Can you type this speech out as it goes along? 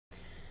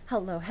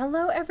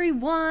Hello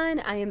everyone!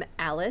 I am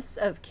Alice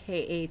of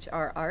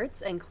KHR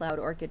Arts and Cloud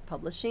Orchid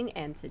Publishing,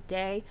 and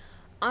today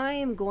I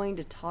am going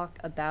to talk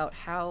about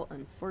how,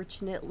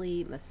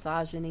 unfortunately,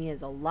 misogyny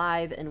is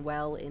alive and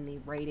well in the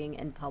writing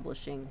and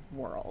publishing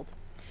world.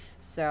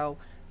 So,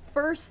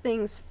 first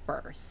things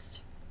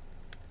first,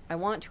 I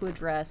want to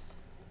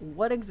address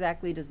what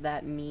exactly does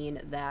that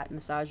mean that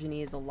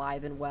misogyny is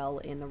alive and well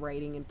in the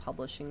writing and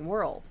publishing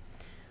world.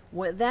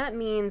 What that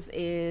means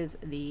is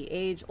the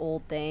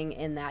age-old thing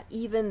in that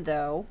even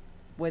though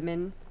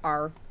women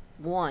are,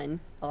 one,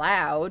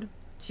 allowed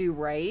to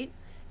write,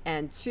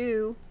 and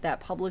two, that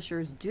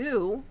publishers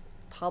do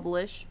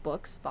publish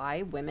books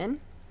by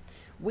women,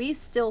 we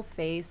still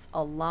face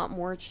a lot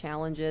more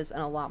challenges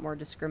and a lot more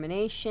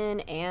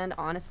discrimination and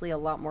honestly a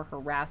lot more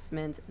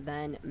harassment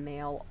than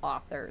male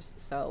authors.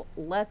 So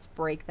let's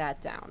break that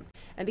down.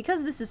 And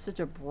because this is such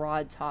a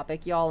broad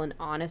topic, y'all, and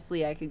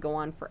honestly I could go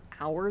on for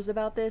hours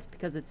about this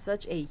because it's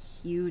such a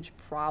huge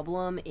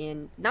problem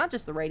in not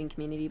just the writing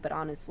community, but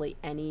honestly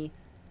any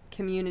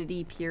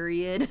community,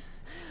 period.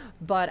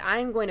 But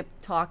I'm going to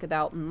talk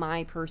about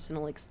my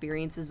personal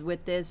experiences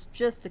with this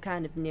just to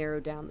kind of narrow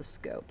down the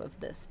scope of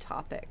this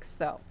topic.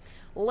 So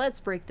let's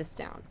break this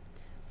down.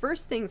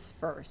 First things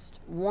first,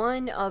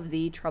 one of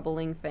the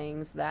troubling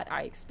things that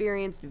I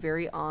experienced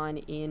very on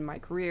in my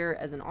career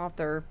as an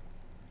author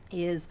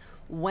is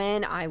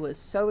when I was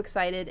so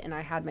excited and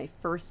I had my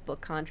first book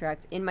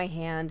contract in my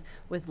hand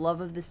with Love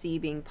of the Sea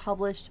being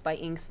published by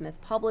Inksmith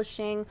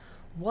Publishing,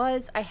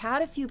 was I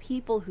had a few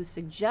people who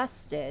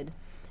suggested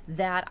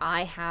that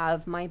I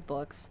have my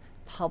books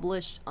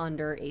published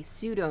under a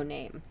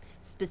pseudonym.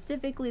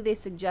 Specifically, they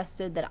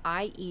suggested that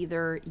I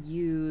either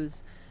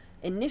use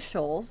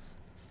initials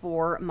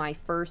for my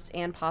first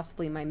and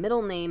possibly my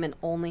middle name and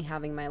only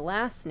having my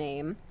last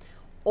name,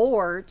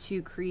 or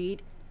to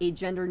create a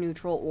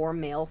gender-neutral or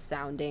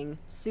male-sounding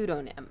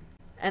pseudonym.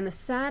 And the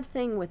sad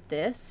thing with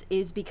this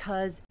is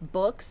because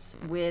books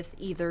with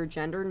either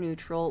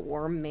gender-neutral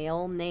or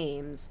male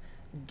names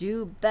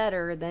do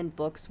better than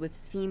books with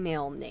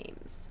female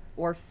names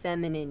or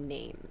feminine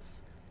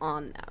names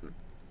on them.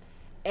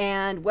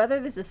 And whether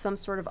this is some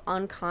sort of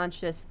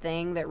unconscious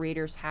thing that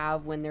readers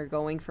have when they're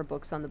going for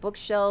books on the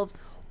bookshelves,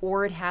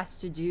 or it has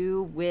to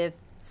do with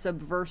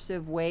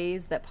subversive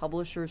ways that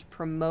publishers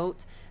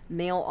promote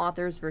male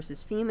authors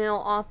versus female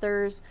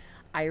authors,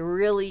 I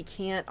really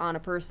can't on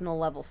a personal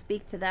level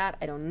speak to that.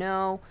 I don't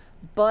know,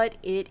 but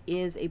it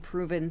is a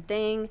proven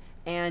thing,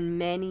 and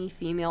many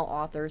female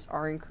authors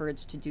are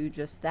encouraged to do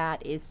just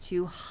that, is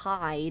to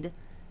hide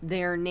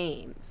their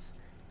names,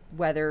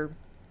 whether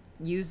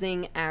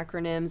using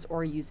acronyms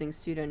or using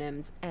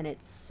pseudonyms, and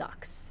it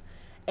sucks.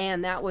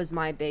 And that was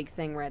my big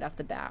thing right off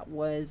the bat,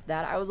 was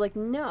that I was like,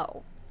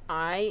 no,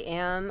 I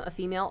am a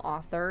female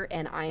author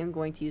and I am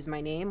going to use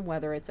my name,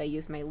 whether it's I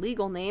use my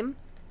legal name,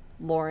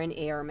 Lauren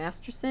A.R.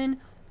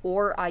 Masterson,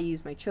 or I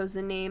use my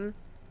chosen name,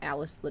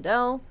 Alice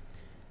Liddell.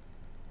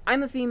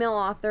 I'm a female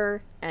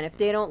author, and if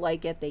they don't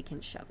like it, they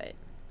can shove it.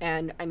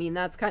 And I mean,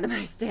 that's kind of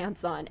my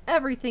stance on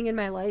everything in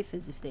my life,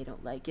 is if they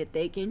don't like it,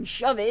 they can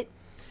shove it.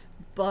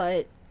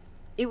 But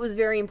it was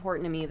very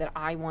important to me that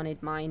I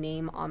wanted my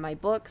name on my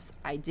books.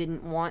 I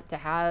didn't want to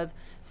have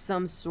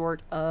some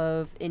sort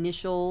of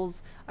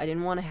initials. I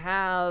didn't want to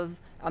have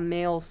a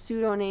male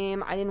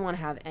pseudonym. I didn't want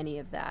to have any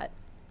of that.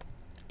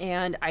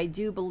 And I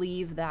do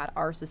believe that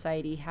our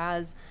society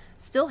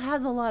still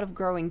has a lot of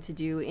growing to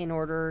do in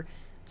order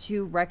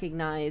to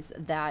recognize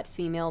that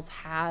females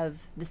have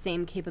the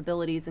same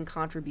capabilities and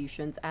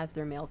contributions as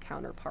their male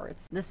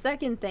counterparts. The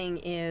second thing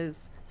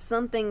is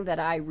something that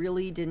I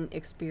really didn't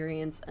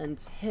experience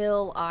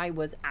until I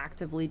was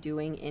actively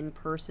doing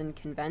in-person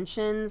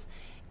conventions,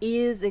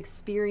 is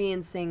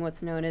experiencing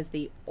what's known as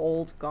the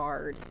old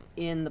guard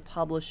in the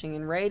publishing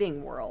and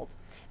writing world.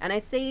 And I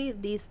say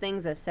these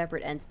things as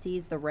separate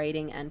entities, the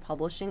writing and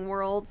publishing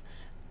worlds,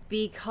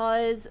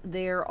 because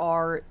there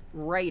are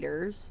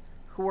writers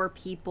who are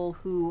people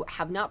who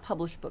have not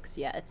published books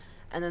yet,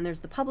 and then there's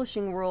the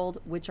publishing world,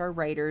 which are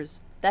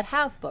writers that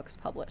have books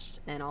published.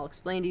 And I'll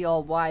explain to you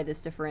all why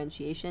this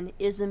differentiation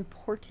is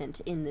important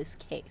in this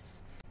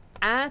case.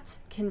 At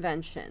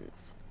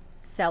conventions,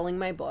 selling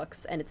my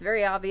books, and it's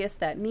very obvious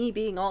that me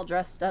being all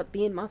dressed up,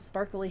 being my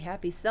sparkly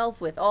happy self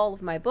with all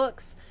of my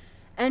books,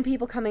 and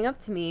people coming up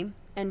to me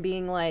and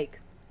being like,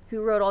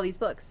 who wrote all these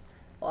books?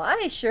 Well,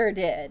 I sure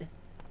did.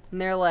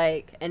 And they're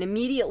like, and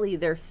immediately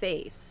their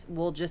face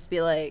will just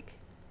be like,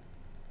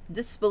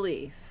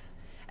 disbelief.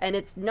 And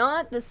it's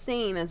not the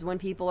same as when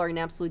people are in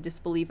absolute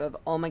disbelief of,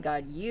 oh my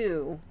god,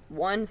 you,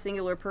 one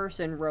singular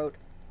person, wrote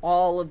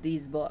all of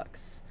these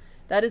books.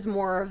 That is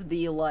more of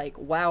the like,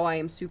 wow, I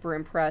am super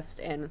impressed,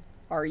 and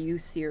are you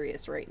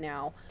serious right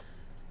now?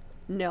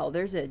 No,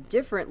 there's a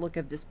different look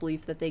of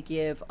disbelief that they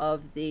give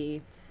of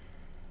the,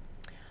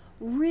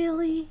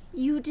 really?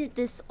 You did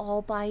this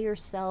all by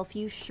yourself?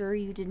 You sure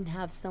you didn't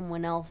have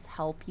someone else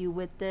help you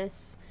with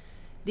this?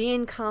 The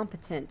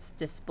incompetence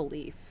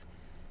disbelief.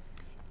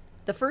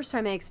 The first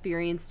time I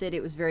experienced it,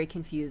 it was very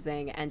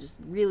confusing and just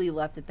really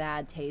left a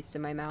bad taste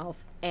in my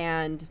mouth.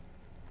 And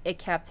it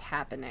kept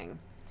happening.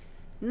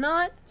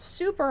 Not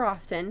super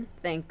often,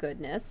 thank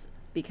goodness,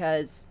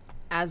 because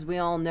as we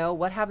all know,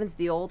 what happens to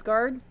the old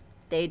guard?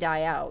 They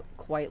die out,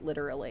 quite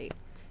literally,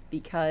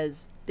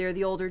 because they're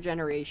the older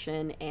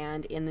generation,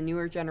 and in the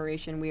newer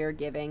generation, we are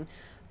giving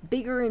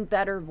bigger and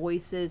better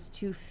voices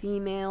to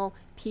female,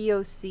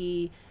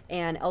 POC,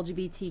 and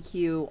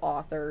LGBTQ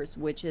authors,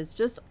 which is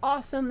just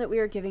awesome that we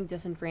are giving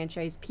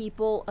disenfranchised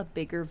people a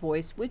bigger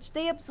voice, which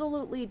they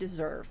absolutely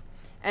deserve.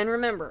 And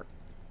remember,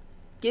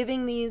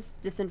 giving these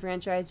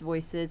disenfranchised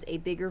voices a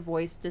bigger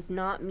voice does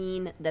not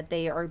mean that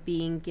they are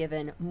being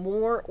given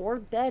more or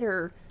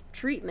better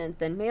treatment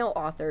than male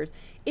authors.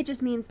 It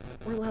just means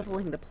we're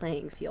leveling the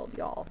playing field,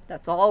 y'all.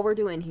 That's all we're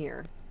doing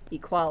here.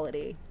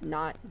 Equality,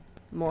 not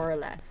more or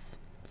less.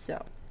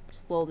 So,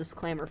 just a little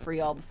disclaimer for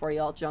y'all before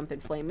y'all jump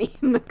and flame me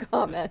in the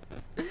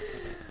comments.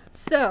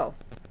 So,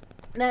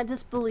 that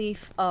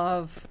disbelief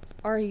of,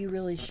 are you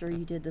really sure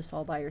you did this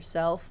all by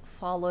yourself?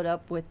 Followed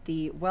up with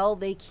the, well,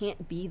 they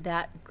can't be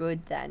that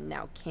good then,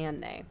 now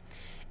can they?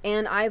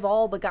 And I've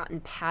all but gotten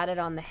patted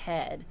on the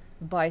head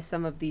by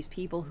some of these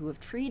people who have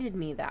treated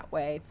me that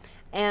way.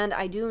 And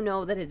I do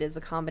know that it is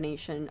a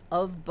combination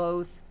of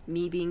both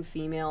me being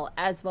female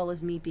as well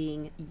as me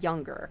being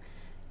younger.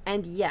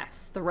 And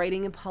yes, the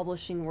writing and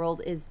publishing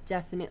world is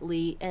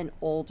definitely an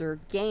older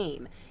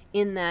game,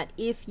 in that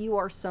if you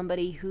are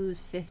somebody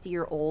who's 50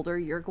 or older,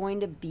 you're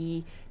going to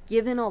be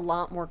given a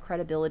lot more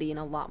credibility and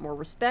a lot more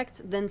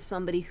respect than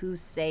somebody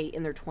who's, say,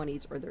 in their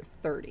 20s or their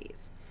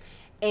 30s.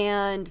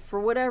 And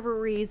for whatever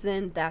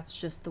reason, that's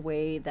just the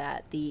way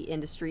that the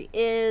industry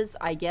is.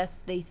 I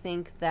guess they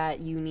think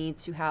that you need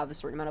to have a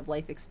certain amount of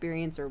life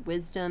experience or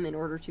wisdom in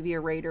order to be a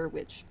writer,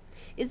 which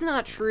is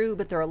not true,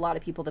 but there are a lot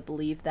of people that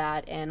believe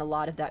that, and a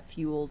lot of that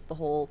fuels the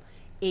whole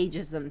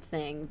ageism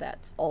thing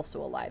that's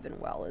also alive and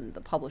well in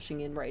the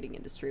publishing and writing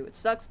industry, which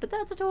sucks, but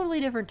that's a totally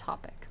different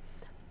topic.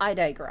 I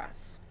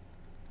digress.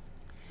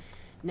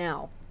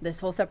 Now, this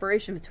whole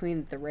separation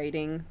between the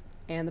writing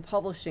and the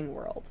publishing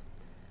world.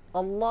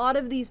 A lot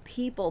of these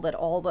people that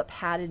all but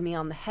patted me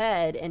on the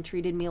head and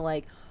treated me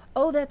like,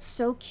 oh, that's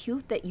so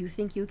cute that you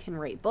think you can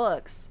write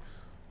books,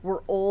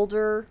 were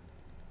older,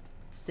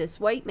 cis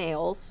white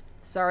males.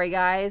 Sorry,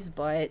 guys,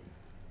 but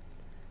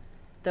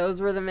those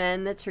were the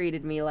men that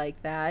treated me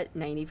like that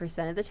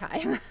 90% of the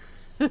time.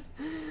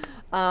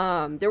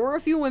 There were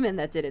a few women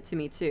that did it to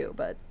me too,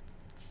 but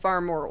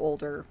far more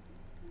older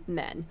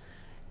men.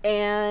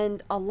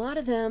 And a lot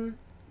of them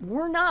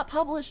were not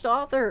published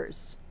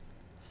authors.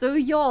 So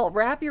y'all,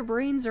 wrap your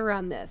brains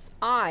around this.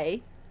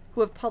 I,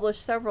 who have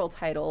published several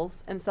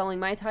titles, am selling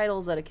my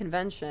titles at a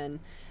convention,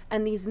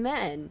 and these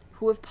men,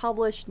 who have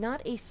published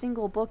not a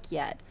single book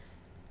yet,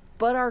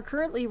 but are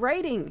currently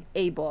writing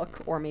a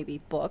book, or maybe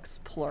books,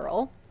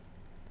 plural,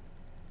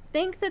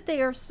 think that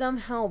they are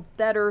somehow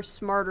better,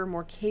 smarter,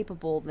 more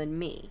capable than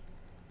me,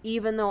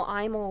 even though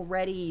I'm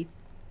already,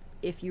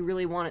 if you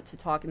really want it to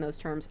talk in those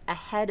terms,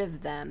 ahead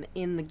of them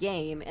in the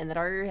game, and that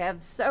I already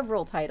have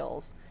several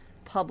titles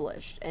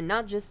published, and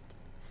not just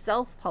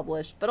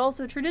self-published, but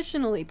also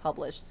traditionally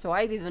published. So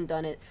I've even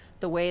done it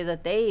the way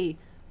that they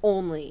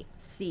only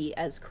see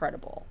as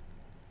credible.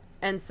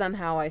 And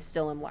somehow I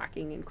still am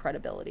lacking in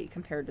credibility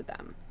compared to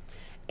them.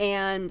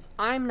 And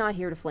I'm not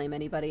here to flame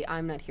anybody.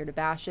 I'm not here to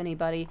bash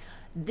anybody.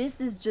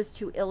 This is just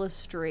to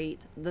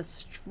illustrate the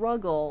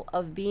struggle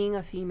of being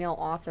a female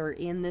author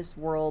in this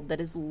world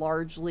that is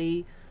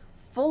largely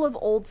full of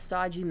old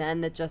stodgy men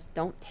that just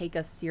don't take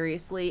us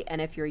seriously. And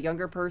if you're a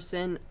younger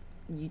person,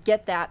 you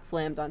get that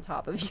slammed on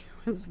top of you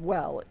as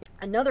well.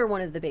 Another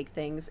one of the big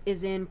things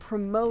is in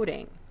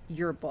promoting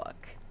your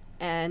book.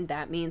 And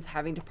that means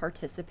having to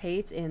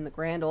participate in the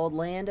grand old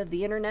land of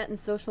the internet and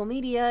social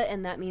media,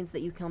 and that means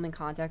that you come in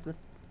contact with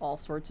all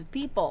sorts of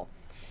people.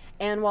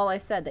 And while I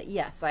said that,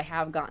 yes, I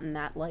have gotten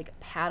that, like,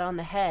 pat on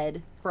the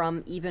head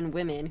from even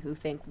women who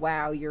think,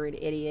 wow, you're an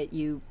idiot,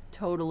 you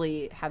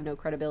totally have no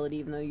credibility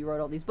even though you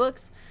wrote all these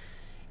books,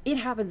 it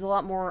happens a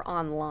lot more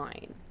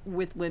online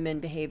with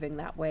women behaving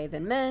that way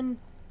than men,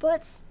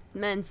 but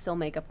men still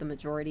make up the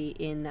majority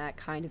in that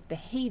kind of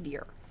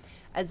behavior.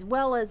 As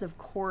well as, of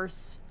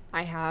course,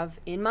 I have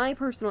in my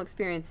personal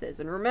experiences,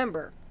 and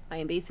remember, I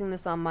am basing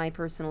this on my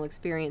personal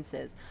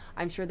experiences.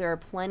 I'm sure there are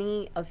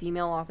plenty of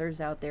female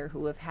authors out there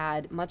who have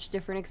had much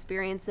different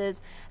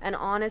experiences, and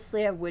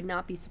honestly, I would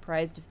not be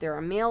surprised if there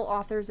are male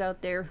authors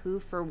out there who,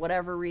 for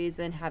whatever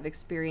reason, have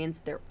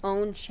experienced their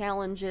own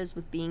challenges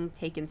with being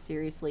taken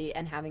seriously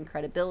and having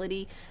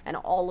credibility, and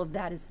all of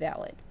that is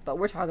valid. But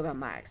we're talking about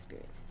my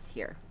experiences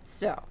here.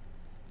 So,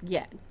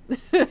 yeah,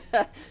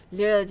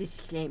 little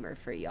disclaimer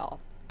for y'all.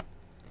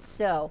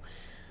 So,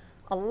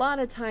 a lot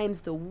of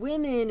times the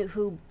women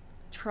who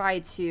try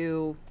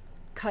to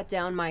cut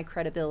down my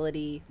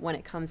credibility when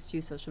it comes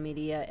to social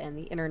media and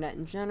the internet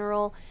in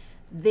general,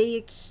 they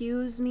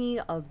accuse me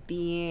of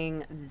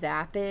being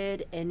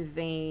vapid and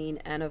vain,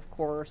 and of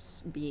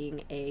course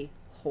being a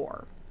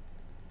whore,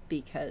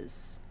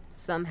 because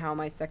somehow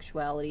my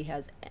sexuality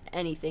has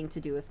anything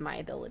to do with my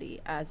ability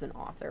as an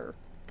author.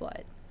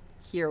 But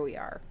here we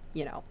are,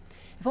 you know.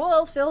 If all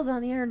else fails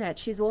on the internet,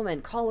 she's a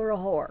woman. Call her a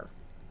whore.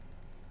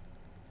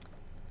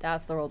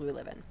 That's the world we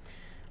live in.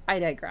 I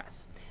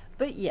digress.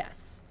 But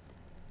yes,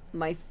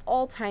 my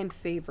all-time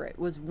favorite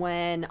was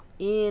when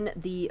in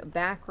the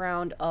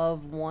background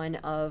of one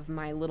of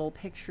my little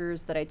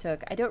pictures that I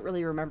took, I don't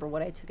really remember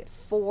what I took it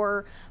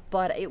for,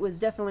 but it was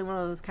definitely one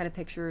of those kind of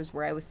pictures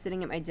where I was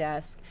sitting at my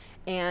desk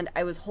and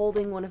I was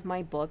holding one of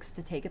my books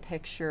to take a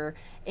picture,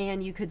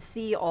 and you could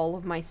see all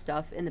of my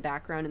stuff in the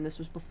background, and this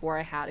was before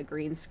I had a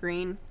green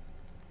screen.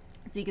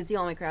 So you could see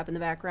all my crap in the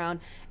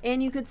background,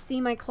 and you could see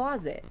my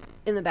closet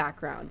in the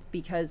background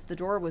because the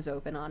door was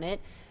open on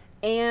it.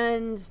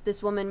 And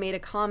this woman made a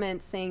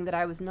comment saying that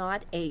I was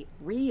not a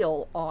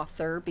real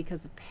author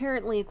because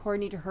apparently,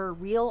 according to her,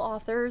 real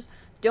authors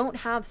don't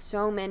have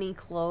so many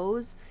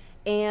clothes,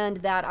 and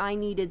that I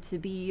needed to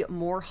be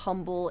more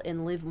humble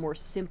and live more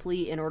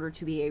simply in order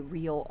to be a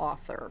real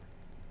author.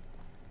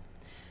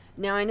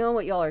 Now, I know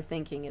what y'all are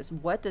thinking is,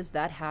 what does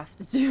that have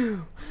to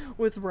do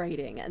with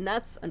writing? And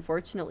that's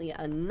unfortunately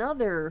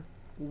another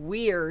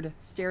weird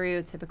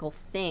stereotypical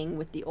thing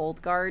with the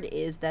old guard,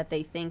 is that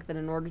they think that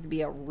in order to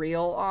be a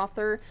real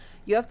author,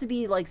 you have to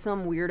be like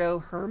some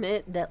weirdo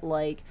hermit that,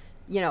 like,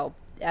 you know,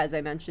 as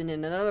I mentioned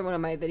in another one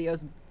of my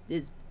videos,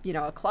 is, you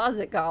know, a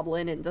closet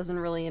goblin and doesn't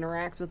really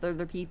interact with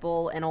other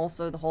people, and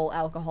also the whole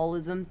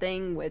alcoholism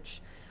thing,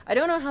 which I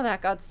don't know how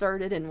that got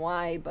started and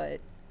why,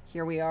 but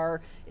here we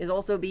are, is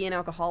also be an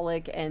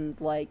alcoholic and,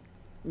 like,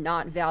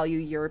 not value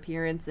your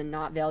appearance and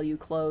not value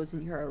clothes,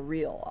 and you're a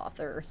real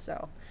author.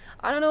 So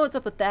I don't know what's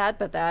up with that,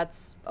 but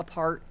that's a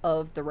part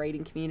of the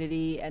writing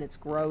community, and it's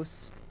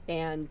gross.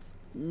 And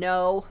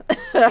no,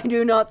 I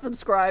do not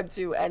subscribe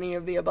to any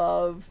of the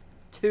above.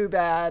 Too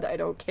bad. I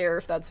don't care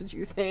if that's what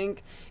you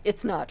think.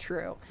 It's not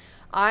true.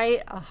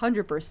 I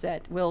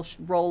 100% will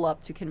roll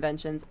up to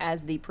conventions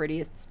as the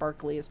prettiest,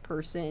 sparkliest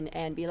person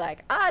and be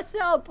like, I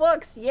sell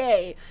books,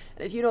 yay!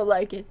 And if you don't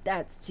like it,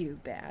 that's too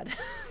bad.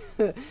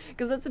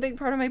 Because that's a big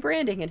part of my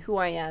branding and who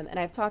I am. And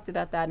I've talked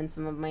about that in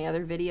some of my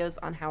other videos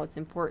on how it's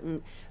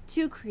important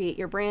to create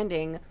your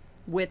branding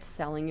with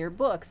selling your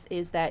books,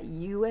 is that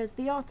you as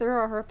the author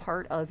are a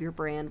part of your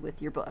brand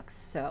with your books.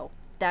 So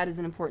that is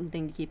an important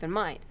thing to keep in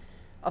mind.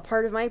 A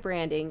part of my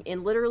branding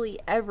in literally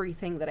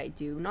everything that I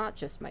do, not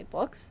just my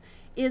books,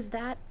 is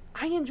that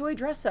I enjoy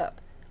dress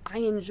up. I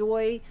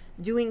enjoy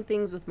doing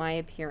things with my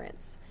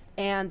appearance.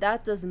 And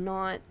that does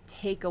not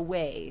take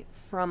away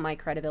from my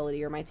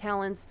credibility or my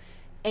talents.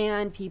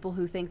 And people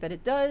who think that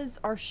it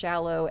does are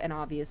shallow and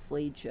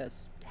obviously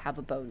just have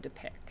a bone to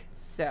pick.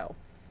 So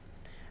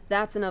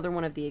that's another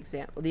one of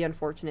the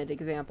unfortunate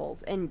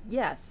examples. And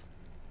yes,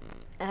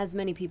 as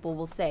many people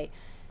will say,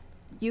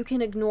 you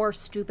can ignore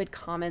stupid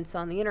comments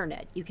on the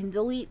internet. You can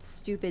delete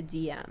stupid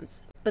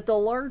DMs. But the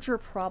larger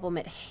problem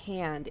at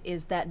hand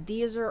is that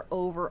these are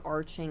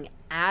overarching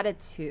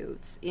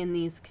attitudes in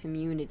these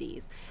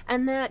communities,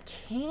 and that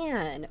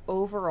can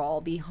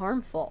overall be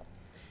harmful.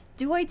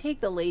 Do I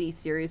take the lady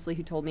seriously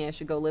who told me I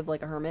should go live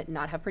like a hermit and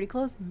not have pretty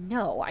clothes?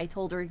 No, I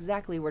told her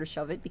exactly where to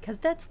shove it because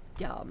that's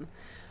dumb.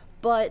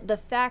 But the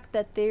fact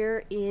that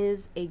there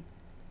is a,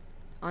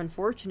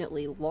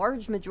 unfortunately,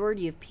 large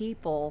majority of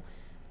people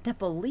that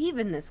believe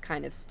in this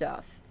kind of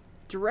stuff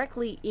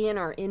directly in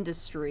our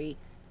industry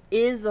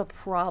is a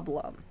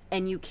problem,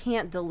 and you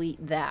can't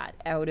delete that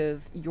out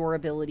of your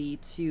ability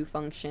to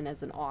function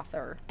as an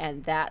author.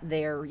 And that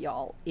there,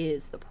 y'all,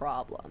 is the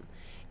problem,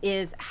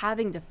 is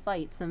having to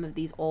fight some of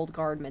these old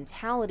guard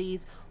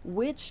mentalities,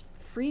 which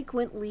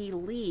frequently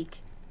leak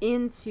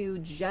into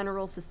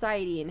general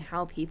society and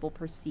how people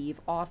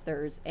perceive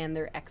authors and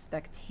their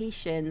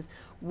expectations,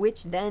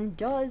 which then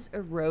does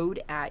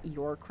erode at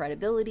your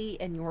credibility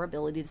and your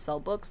ability to sell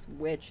books,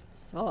 which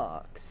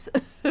sucks.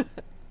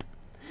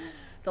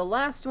 The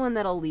last one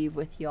that I'll leave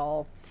with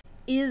y'all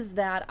is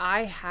that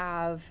I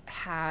have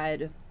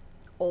had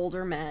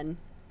older men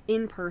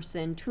in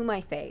person to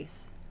my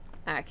face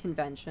at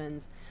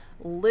conventions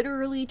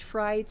literally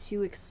try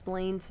to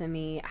explain to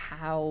me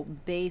how,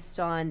 based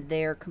on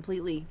their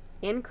completely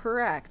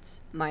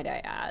incorrect, might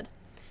I add,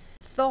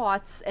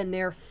 thoughts and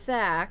their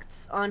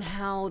facts on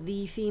how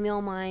the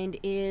female mind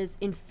is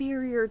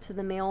inferior to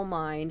the male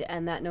mind,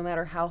 and that no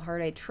matter how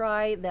hard I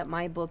try, that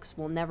my books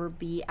will never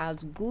be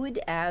as good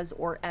as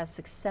or as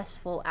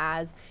successful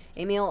as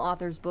a male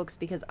author's books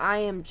because I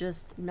am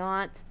just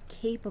not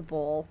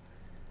capable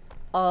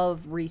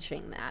of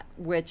reaching that,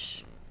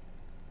 which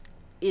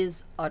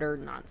is utter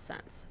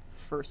nonsense,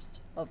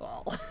 first of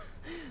all.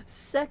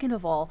 Second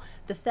of all,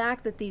 the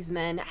fact that these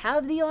men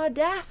have the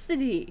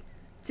audacity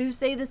to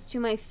say this to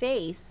my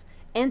face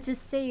and to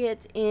say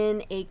it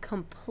in a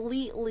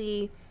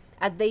completely,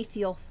 as they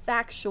feel,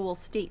 factual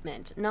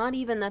statement. Not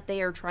even that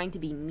they are trying to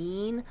be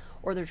mean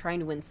or they're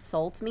trying to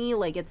insult me.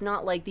 Like, it's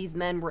not like these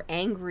men were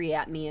angry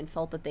at me and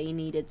felt that they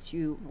needed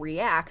to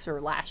react or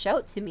lash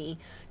out to me.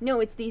 No,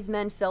 it's these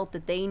men felt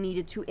that they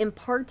needed to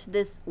impart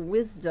this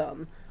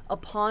wisdom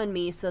upon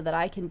me so that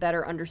I can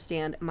better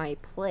understand my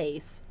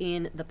place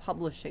in the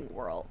publishing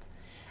world.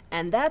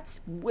 And that's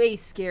way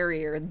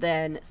scarier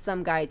than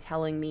some guy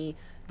telling me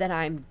that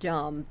I'm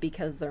dumb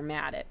because they're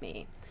mad at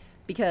me.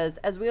 Because,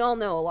 as we all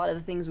know, a lot of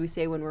the things we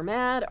say when we're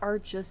mad are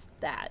just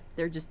that.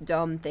 They're just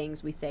dumb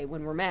things we say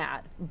when we're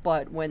mad.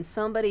 But when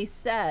somebody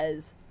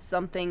says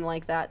something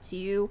like that to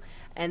you,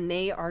 and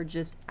they are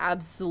just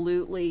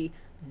absolutely,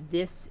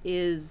 this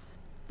is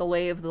the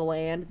lay of the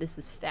land, this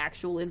is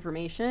factual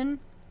information,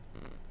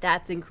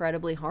 that's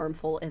incredibly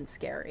harmful and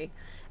scary.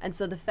 And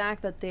so the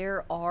fact that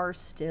there are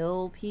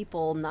still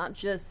people, not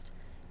just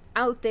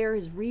out there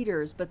as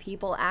readers, but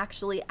people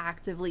actually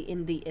actively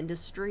in the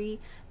industry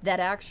that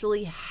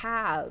actually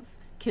have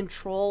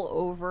control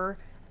over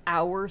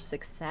our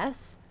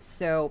success.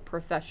 So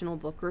professional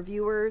book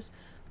reviewers,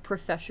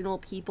 professional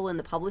people in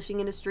the publishing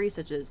industry,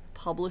 such as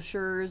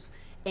publishers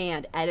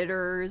and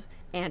editors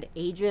and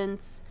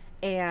agents,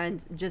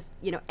 and just,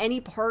 you know, any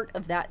part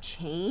of that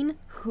chain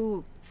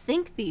who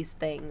think these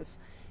things,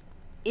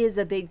 is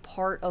a big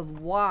part of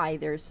why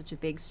there's such a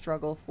big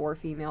struggle for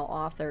female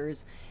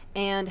authors,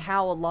 and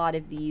how a lot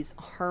of these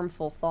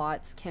harmful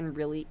thoughts can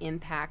really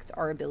impact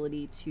our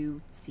ability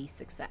to see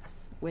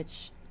success,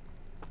 which,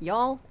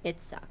 y'all,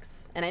 it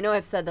sucks. And I know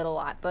I've said that a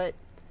lot, but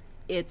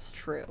it's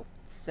true.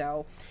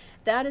 So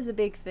that is a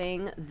big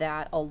thing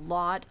that a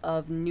lot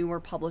of newer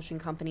publishing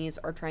companies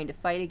are trying to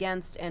fight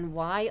against, and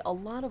why a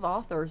lot of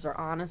authors are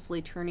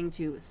honestly turning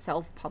to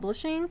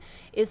self-publishing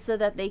is so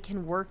that they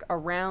can work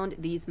around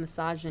these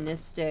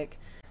misogynistic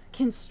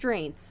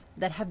constraints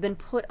that have been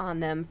put on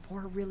them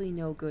for really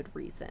no good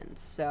reason.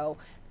 So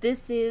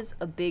this is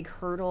a big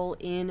hurdle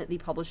in the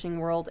publishing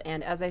world,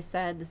 and as I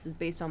said, this is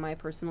based on my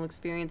personal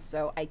experience,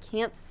 so I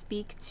can't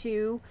speak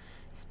to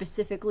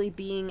specifically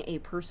being a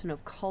person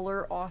of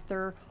color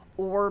author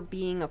or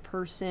being a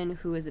person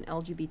who is an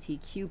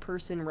LGBTQ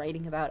person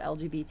writing about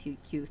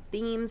LGBTQ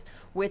themes,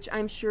 which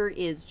I'm sure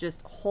is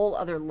just whole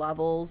other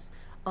levels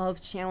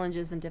of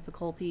challenges and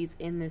difficulties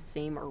in this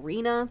same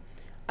arena.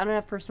 I don't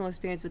have personal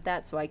experience with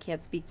that, so I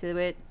can't speak to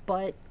it,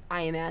 but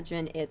I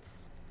imagine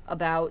it's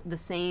about the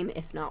same,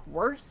 if not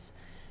worse.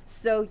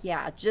 So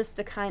yeah, just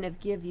to kind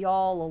of give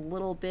y'all a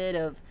little bit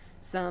of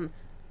some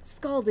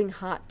scalding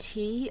hot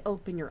tea,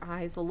 open your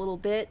eyes a little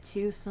bit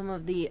to some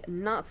of the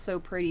not so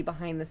pretty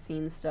behind the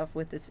scenes stuff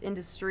with this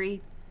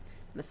industry.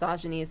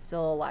 Misogyny is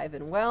still alive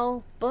and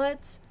well,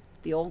 but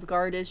the old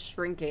guard is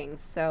shrinking,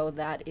 so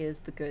that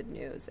is the good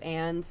news.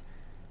 And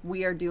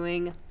we are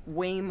doing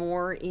way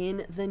more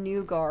in the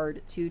new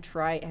guard to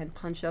try and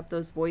punch up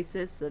those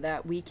voices so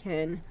that we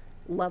can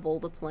level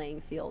the playing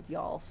field,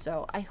 y'all.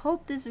 So I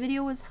hope this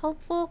video was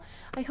helpful.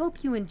 I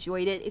hope you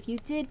enjoyed it. If you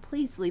did,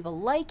 please leave a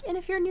like, and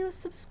if you're new,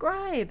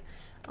 subscribe.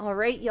 All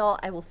right, y'all,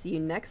 I will see you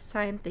next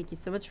time. Thank you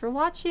so much for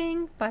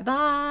watching.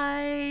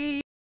 Bye-bye.